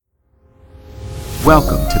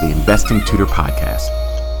Welcome to the Investing Tutor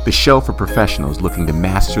Podcast, the show for professionals looking to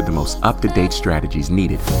master the most up-to-date strategies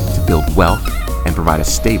needed to build wealth and provide a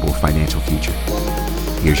stable financial future.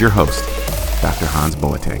 Here's your host, Dr. Hans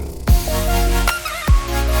Boateng.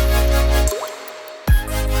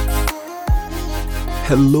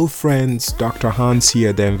 Hello friends, Dr. Hans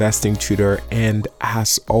here, the Investing Tutor, and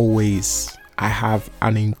as always, I have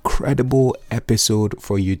an incredible episode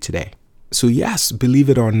for you today. So yes, believe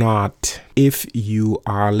it or not, if you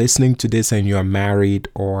are listening to this and you're married,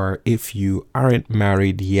 or if you aren't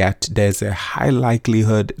married yet, there's a high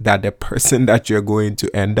likelihood that the person that you're going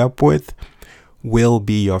to end up with will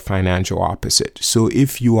be your financial opposite. So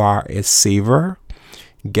if you are a saver,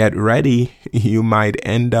 get ready. You might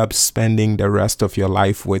end up spending the rest of your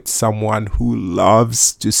life with someone who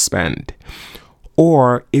loves to spend.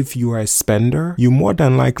 Or if you are a spender, you more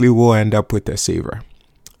than likely will end up with a saver.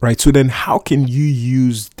 Right, so then how can you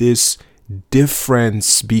use this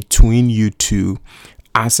difference between you two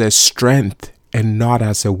as a strength and not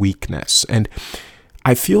as a weakness? And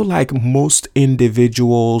I feel like most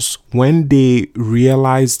individuals, when they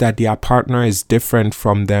realize that their partner is different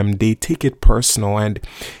from them, they take it personal and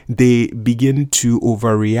they begin to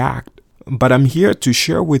overreact. But I'm here to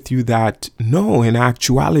share with you that no, in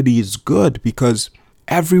actuality, it's good because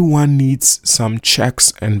everyone needs some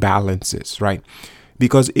checks and balances, right?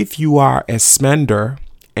 Because if you are a spender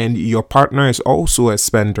and your partner is also a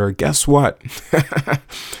spender, guess what?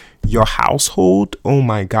 Your household, oh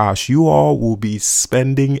my gosh, you all will be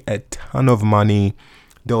spending a ton of money.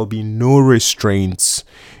 There'll be no restraints.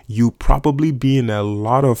 You probably be in a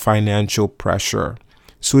lot of financial pressure.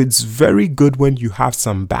 So it's very good when you have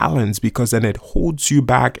some balance because then it holds you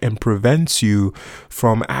back and prevents you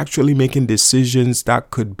from actually making decisions that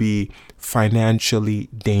could be financially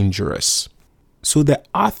dangerous. So the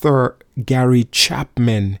author Gary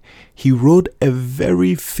Chapman, he wrote a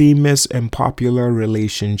very famous and popular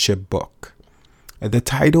relationship book. The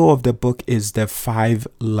title of the book is The 5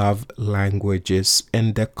 Love Languages.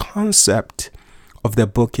 And the concept of the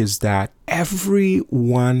book is that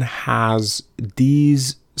everyone has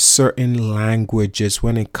these certain languages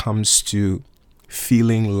when it comes to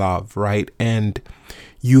feeling love, right? And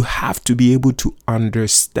you have to be able to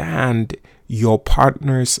understand your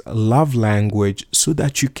partner's love language so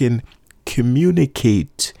that you can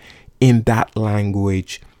communicate in that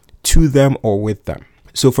language to them or with them.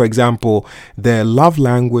 So for example, the love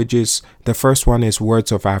languages, the first one is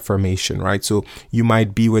words of affirmation, right? So you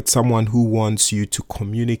might be with someone who wants you to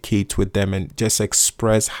communicate with them and just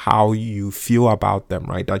express how you feel about them,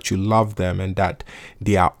 right? That you love them and that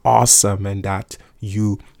they are awesome and that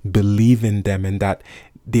you believe in them and that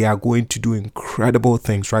they are going to do incredible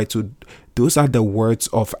things, right? So those are the words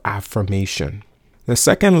of affirmation. The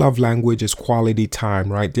second love language is quality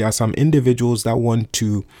time, right? There are some individuals that want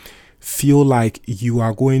to feel like you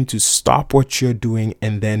are going to stop what you're doing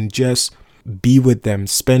and then just be with them,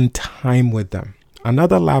 spend time with them.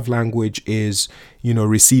 Another love language is,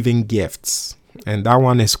 receiving gifts. And that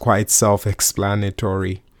one is quite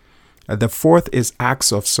self-explanatory. The fourth is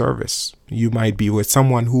acts of service. You might be with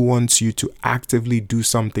someone who wants you to actively do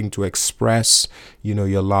something to express,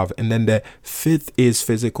 your love. And then the fifth is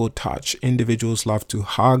physical touch. Individuals love to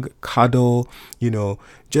hug, cuddle,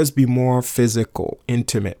 just be more physical,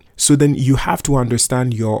 intimate. So then you have to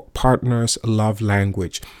understand your partner's love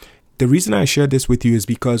language. The reason I share this with you is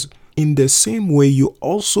because in the same way, you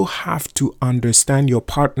also have to understand your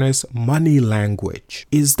partner's money language.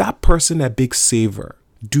 Is that person a big saver?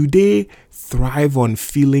 Do they thrive on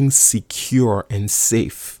feeling secure and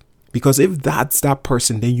safe? Because if that's that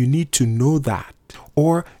person, then you need to know that.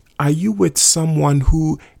 Or are you with someone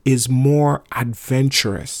who is more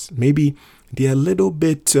adventurous? Maybe they're a little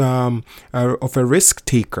bit of a risk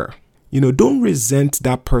taker. Don't resent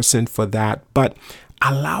that person for that, but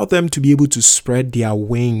allow them to be able to spread their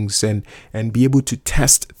wings and be able to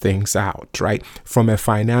test things out, right? From a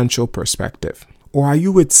financial perspective. Or are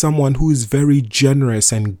you with someone who is very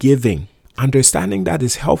generous and giving? Understanding that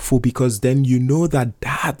is helpful because then you know that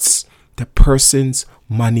that's the person's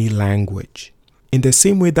money language. In the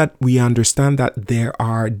same way that we understand that there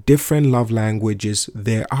are different love languages,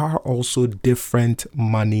 there are also different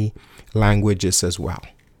money languages as well.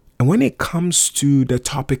 And when it comes to the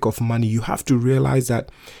topic of money, you have to realize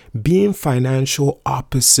that being financial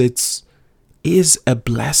opposites is a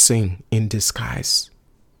blessing in disguise.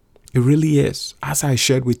 It really is. As I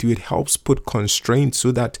shared with you, it helps put constraints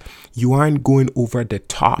so that you aren't going over the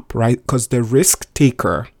top, right? Because the risk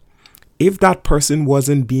taker, if that person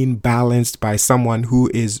wasn't being balanced by someone who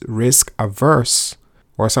is risk averse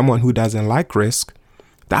or someone who doesn't like risk,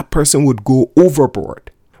 that person would go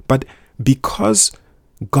overboard. But because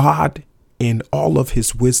God, in all of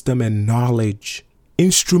his wisdom and knowledge,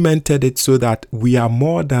 instrumented it so that we are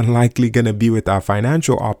more than likely going to be with our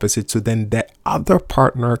financial opposite, so then the other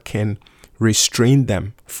partner can restrain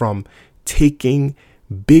them from taking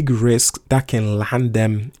big risks that can land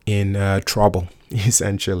them in trouble,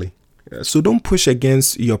 essentially. So don't push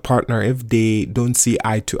against your partner if they don't see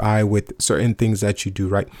eye to eye with certain things that you do,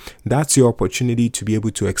 right? That's your opportunity to be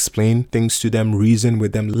able to explain things to them, reason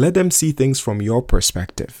with them, let them see things from your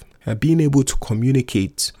perspective. Being able to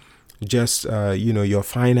communicate just, your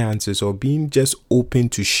finances, or being just open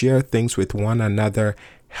to share things with one another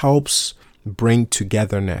helps bring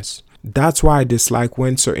togetherness. That's why I dislike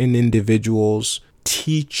when certain individuals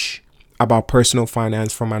teach about personal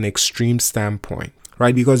finance from an extreme standpoint.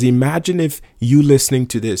 Right? Because imagine if you listening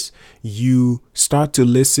to this, you start to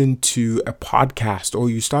listen to a podcast, or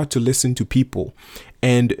you start to listen to people,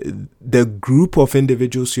 and the group of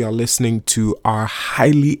individuals you are listening to are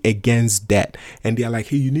highly against debt. And they're like,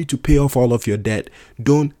 hey, you need to pay off all of your debt.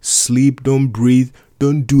 Don't sleep, don't breathe,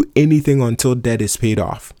 don't do anything until debt is paid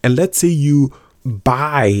off. And let's say you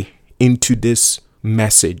buy into this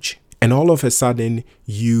message. And all of a sudden,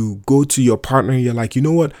 you go to your partner and you're like, you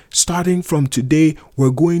know what? Starting from today, we're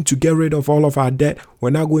going to get rid of all of our debt. We're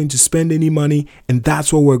not going to spend any money. And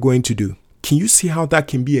that's what we're going to do. Can you see how that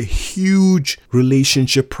can be a huge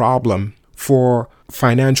relationship problem for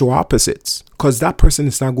financial opposites? Because that person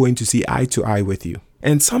is not going to see eye to eye with you.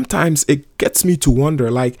 And sometimes it gets me to wonder,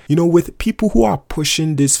 with people who are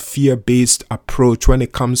pushing this fear-based approach when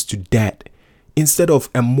it comes to debt, instead of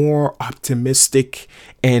a more optimistic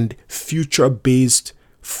and future-based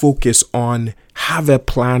focus on have a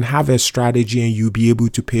plan, have a strategy, and you'll be able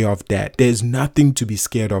to pay off debt. There's nothing to be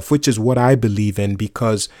scared of, which is what I believe in,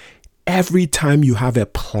 because every time you have a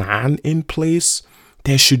plan in place,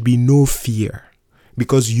 there should be no fear,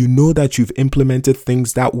 because you know that you've implemented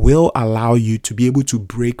things that will allow you to be able to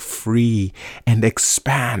break free and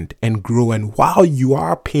expand and grow. And while you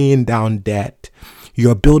are paying down debt,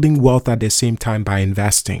 you're building wealth at the same time by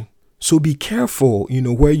investing. So be careful,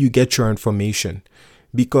 where you get your information,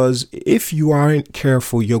 because if you aren't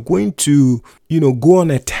careful, you're going to, go on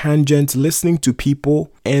a tangent listening to people,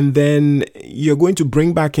 and then you're going to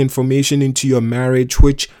bring back information into your marriage,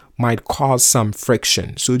 which might cause some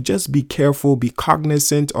friction. So just be careful, be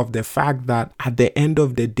cognizant of the fact that at the end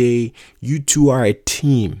of the day, you two are a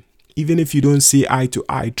team. Even if you don't see eye to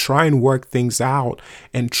eye, try and work things out,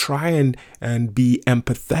 and try and be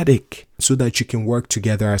empathetic so that you can work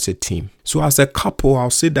together as a team. So as a couple, I'll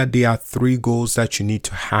say that there are 3 goals that you need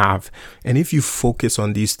to have. And if you focus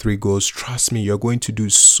on these 3 goals, trust me, you're going to do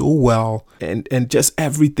so well, and just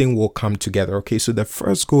everything will come together. Okay, so the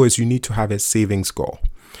first goal is you need to have a savings goal.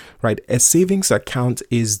 Right? A savings account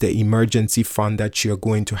is the emergency fund that you're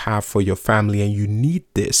going to have for your family. And you need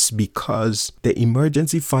this because the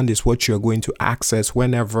emergency fund is what you're going to access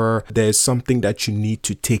whenever there's something that you need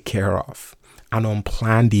to take care of. An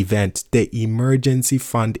unplanned event. The emergency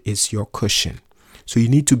fund is your cushion. So you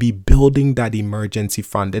need to be building that emergency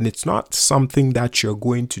fund. And it's not something that you're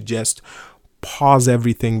going to just pause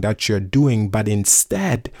everything that you're doing, but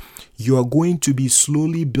instead, you're going to be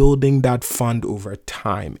slowly building that fund over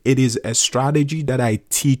time. It is a strategy that I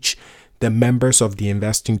teach the members of the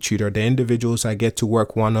Investing Tutor, the individuals I get to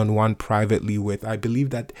work one-on-one privately with. I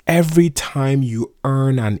believe that every time you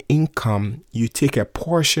earn an income, you take a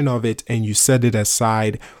portion of it and you set it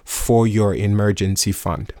aside for your emergency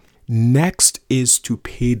fund. Next is to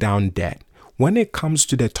pay down debt. When it comes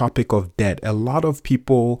to the topic of debt, a lot of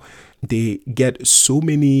people, they get so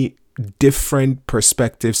many different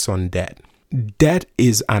perspectives on debt. Debt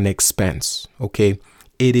is an expense, okay?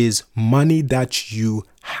 It is money that you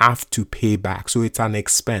have to pay back. So it's an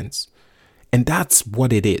expense. And that's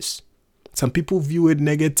what it is. Some people view it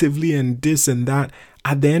negatively and this and that.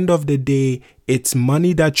 At the end of the day, it's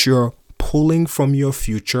money that you're pulling from your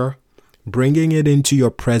future, bringing it into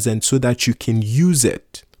your present so that you can use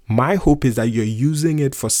it. My hope is that you're using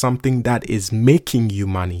it for something that is making you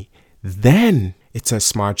money. Then it's a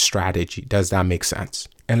smart strategy. Does that make sense?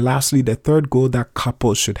 And lastly, the third goal that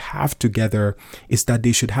couples should have together is that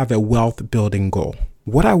they should have a wealth building goal.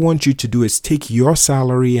 What I want you to do is take your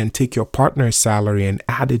salary and take your partner's salary and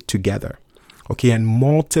add it together. Okay, and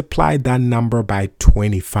multiply that number by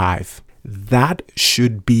 25. That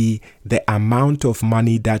should be the amount of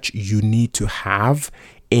money that you need to have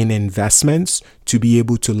in investments to be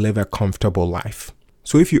able to live a comfortable life.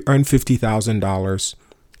 So if you earn $50,000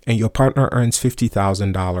 and your partner earns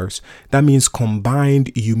 $50,000, that means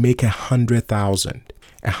combined you make $100,000.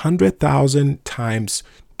 100,000 times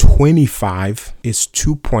 25 is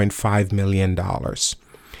 $2.5 million.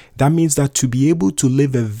 That means that to be able to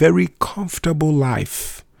live a very comfortable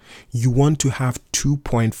life, you want to have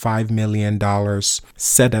 $2.5 million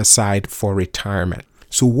set aside for retirement.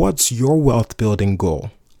 So what's your wealth building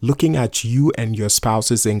goal? Looking at you and your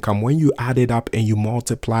spouse's income, when you add it up and you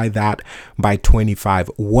multiply that by 25,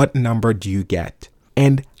 what number do you get?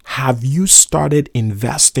 And have you started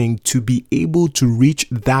investing to be able to reach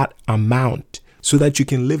that amount so that you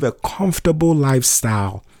can live a comfortable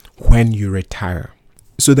lifestyle when you retire?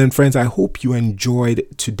 So then, friends, I hope you enjoyed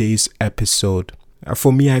today's episode.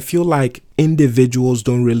 For me, I feel like individuals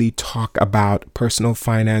don't really talk about personal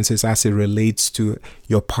finances as it relates to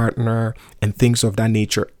your partner and things of that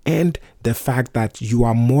nature, and the fact that you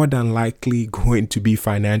are more than likely going to be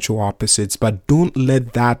financial opposites, but don't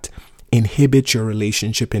let that inhibit your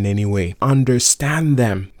relationship in any way. Understand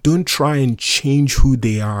them. Don't try and change who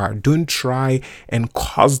they are. Don't try and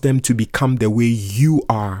cause them to become the way you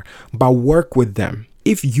are, but work with them.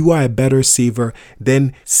 If you are a better saver,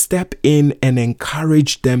 then step in and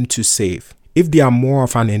encourage them to save. If they are more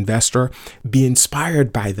of an investor, be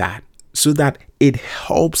inspired by that so that it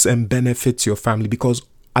helps and benefits your family, because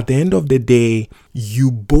at the end of the day, you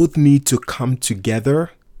both need to come together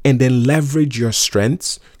and then leverage your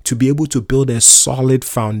strengths to be able to build a solid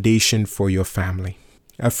foundation for your family.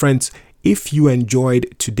 Friends, if you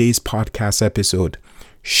enjoyed today's podcast episode,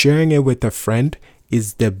 sharing it with a friend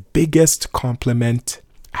is the biggest compliment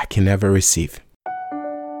I can ever receive.